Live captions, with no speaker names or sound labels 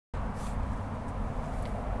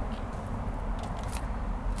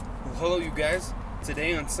Hello you guys.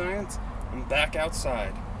 Today on Science, I'm back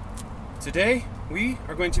outside. Today, we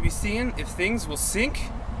are going to be seeing if things will sink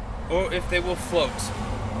or if they will float.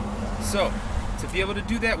 So, to be able to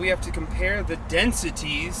do that, we have to compare the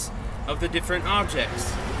densities of the different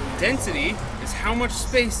objects. Density is how much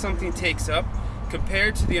space something takes up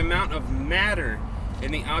compared to the amount of matter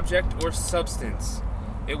in the object or substance.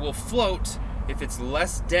 It will float if it's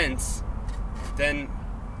less dense than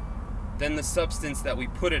the substance that we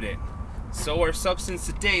put it in. So our substance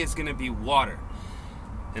today is going to be water.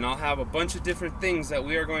 And I'll have a bunch of different things that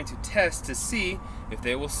we are going to test to see if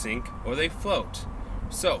they will sink or they float.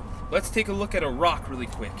 So let's take a look at a rock really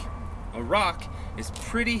quick. A rock is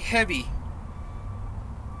pretty heavy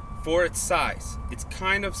for its size. It's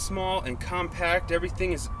kind of small and compact.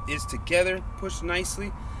 Everything is together, pushed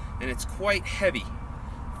nicely, and it's quite heavy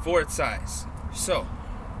for its size. So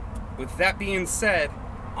with that being said,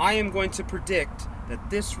 I am going to predict that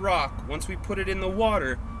this rock, once we put it in the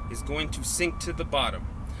water, is going to sink to the bottom.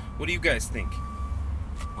 What do you guys think?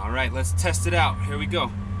 Alright, let's test it out. Here we go.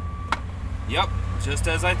 Yep, just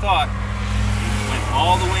as I thought. It went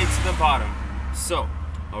all the way to the bottom. So,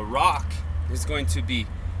 a rock is going to be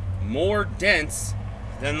more dense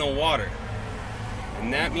than the water.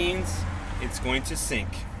 And that means it's going to sink.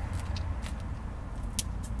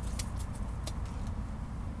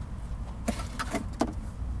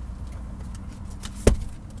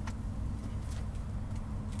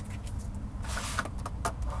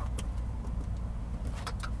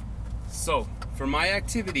 So, for my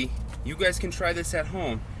activity, you guys can try this at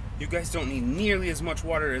home. You guys don't need nearly as much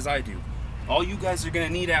water as I do. All you guys are gonna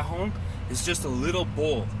need at home is just a little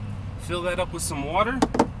bowl. Fill that up with some water,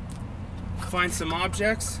 find some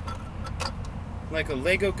objects, like a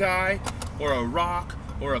Lego guy, or a rock,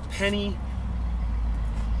 or a penny,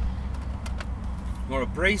 or a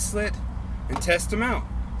bracelet, and test them out.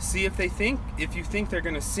 See if you think they're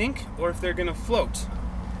gonna sink, or if they're gonna float.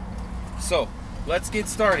 So, let's get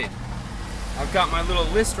started. I've got my little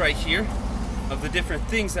list right here of the different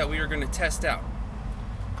things that we are going to test out.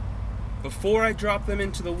 Before I drop them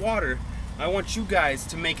into the water, I want you guys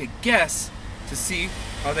to make a guess to see,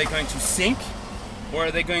 are they going to sink or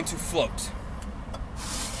are they going to float?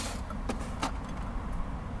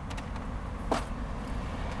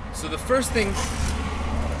 So the first thing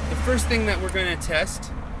that we're going to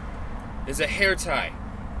test is a hair tie.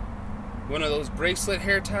 One of those bracelet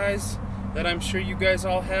hair ties that I'm sure you guys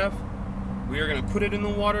all have. We are going to put it in the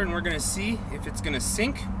water and we're going to see if it's going to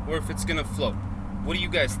sink or if it's going to float. What do you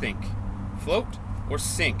guys think? Float or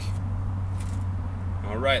sink?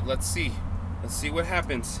 Alright, let's see. Let's see what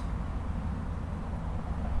happens.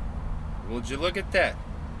 Would you look at that?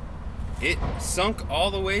 It sunk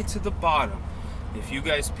all the way to the bottom. If you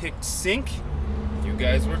guys picked sink, you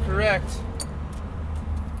guys were correct.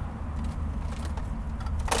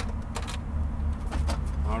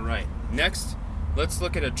 Alright, next, let's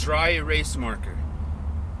look at a dry erase marker.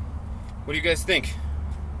 What do you guys think?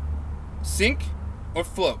 Sink or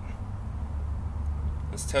float?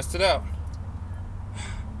 Let's test it out.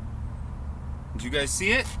 Did you guys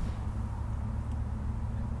see it?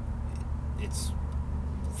 It's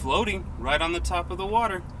floating right on the top of the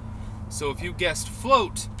water. So if you guessed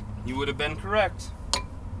float, you would have been correct.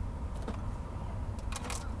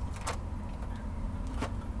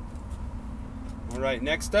 Alright,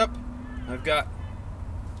 next up, I've got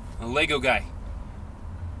a Lego guy.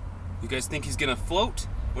 You guys think he's gonna float?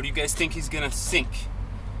 Or do you guys think he's gonna sink?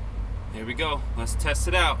 Here we go. Let's test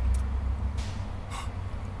it out.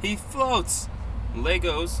 He floats.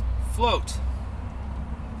 Legos float.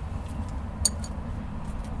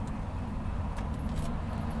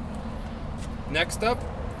 Next up,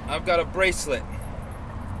 I've got a bracelet.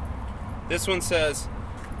 This one says,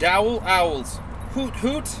 Dowel Owls. Hoot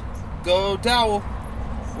hoot, go Dowel.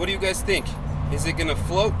 What do you guys think? Is it gonna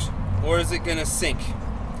float or is it gonna sink?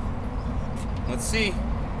 Let's see.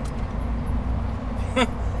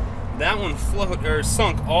 That one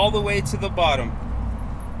sunk all the way to the bottom.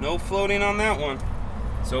 No floating on that one.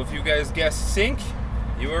 So if you guys guessed sink,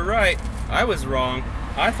 you were right. I was wrong.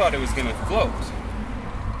 I thought it was gonna float.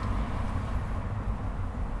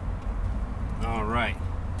 Alright.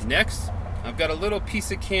 Next, I've got a little piece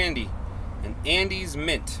of candy. An Andes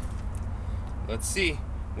Mint. Let's see.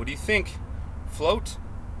 What do you think? Float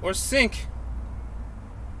or sink?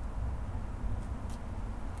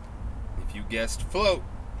 If you guessed float,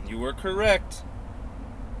 you were correct.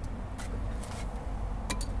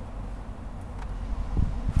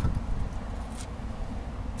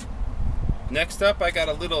 Next up, I got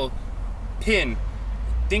a little pin.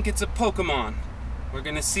 I think it's a Pokemon. We're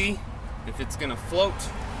gonna see if it's gonna float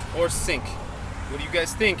or sink. What do you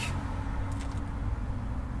guys think?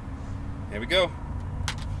 Here we go.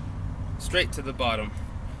 Straight to the bottom.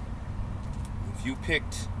 If you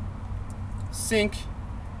picked sink,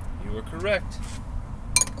 you were correct.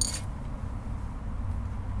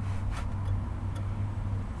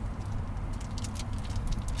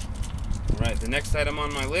 Alright, the next item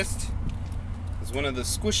on my list is one of the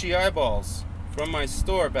squishy eyeballs from my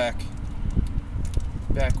store back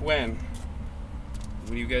when.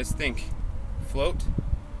 What do you guys think? Float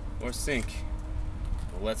or sink?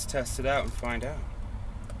 Well, let's test it out and find out.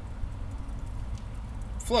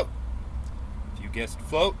 Float. If you guessed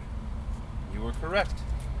float, you were correct.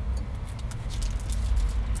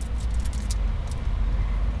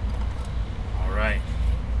 Alright.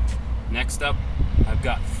 Next up, I've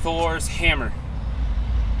got Thor's hammer.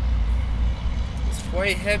 It's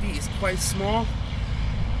quite heavy, it's quite small.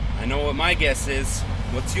 I know what my guess is.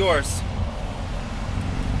 What's yours?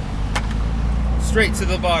 Straight to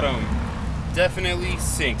the bottom. Definitely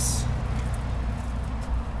sinks.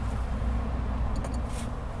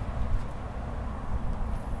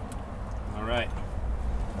 Alright.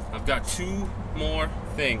 I've got two more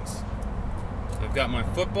things. I've got my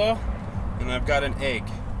football and I've got an egg.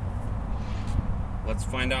 Let's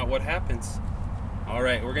find out what happens.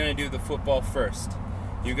 Alright, we're gonna do the football first.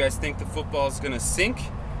 You guys think the football is gonna sink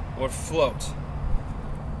or float?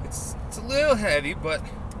 It's a little heavy, but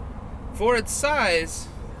for its size,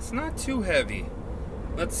 it's not too heavy.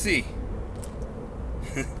 Let's see.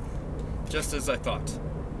 Just as I thought.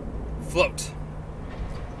 Float.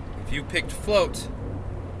 If you picked float,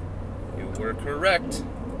 you were correct.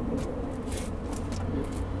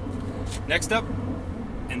 Next up,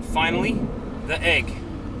 and finally, the egg.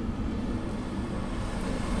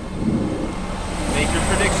 Make your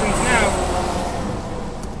predictions now.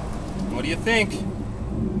 What do you think?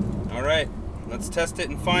 Alright, let's test it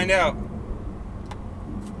and find out.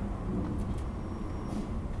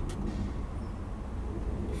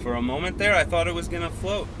 For a moment there, I thought it was gonna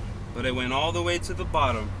float, but it went all the way to the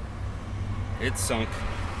bottom. It sunk.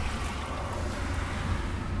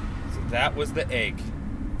 So that was the egg.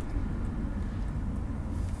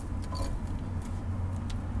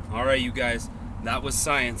 Alright, you guys, that was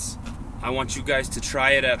science. I want you guys to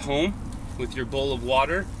try it at home with your bowl of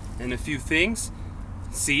water and a few things.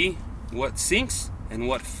 See what sinks and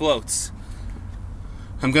what floats.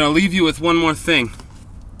 I'm gonna leave you with one more thing.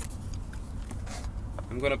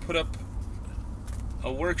 I'm gonna put up a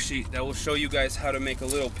worksheet that will show you guys how to make a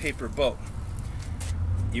little paper boat.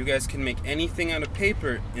 You guys can make anything out of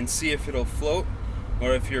paper and see if it'll float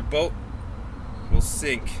or if your boat will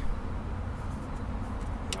sink.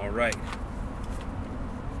 Alright.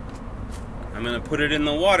 I'm gonna put it in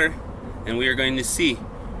the water and we are going to see.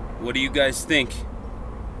 What do you guys think?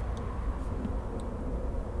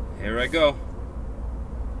 Here I go.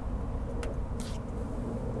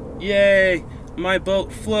 Yay! My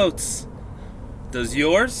boat floats. Does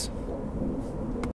yours?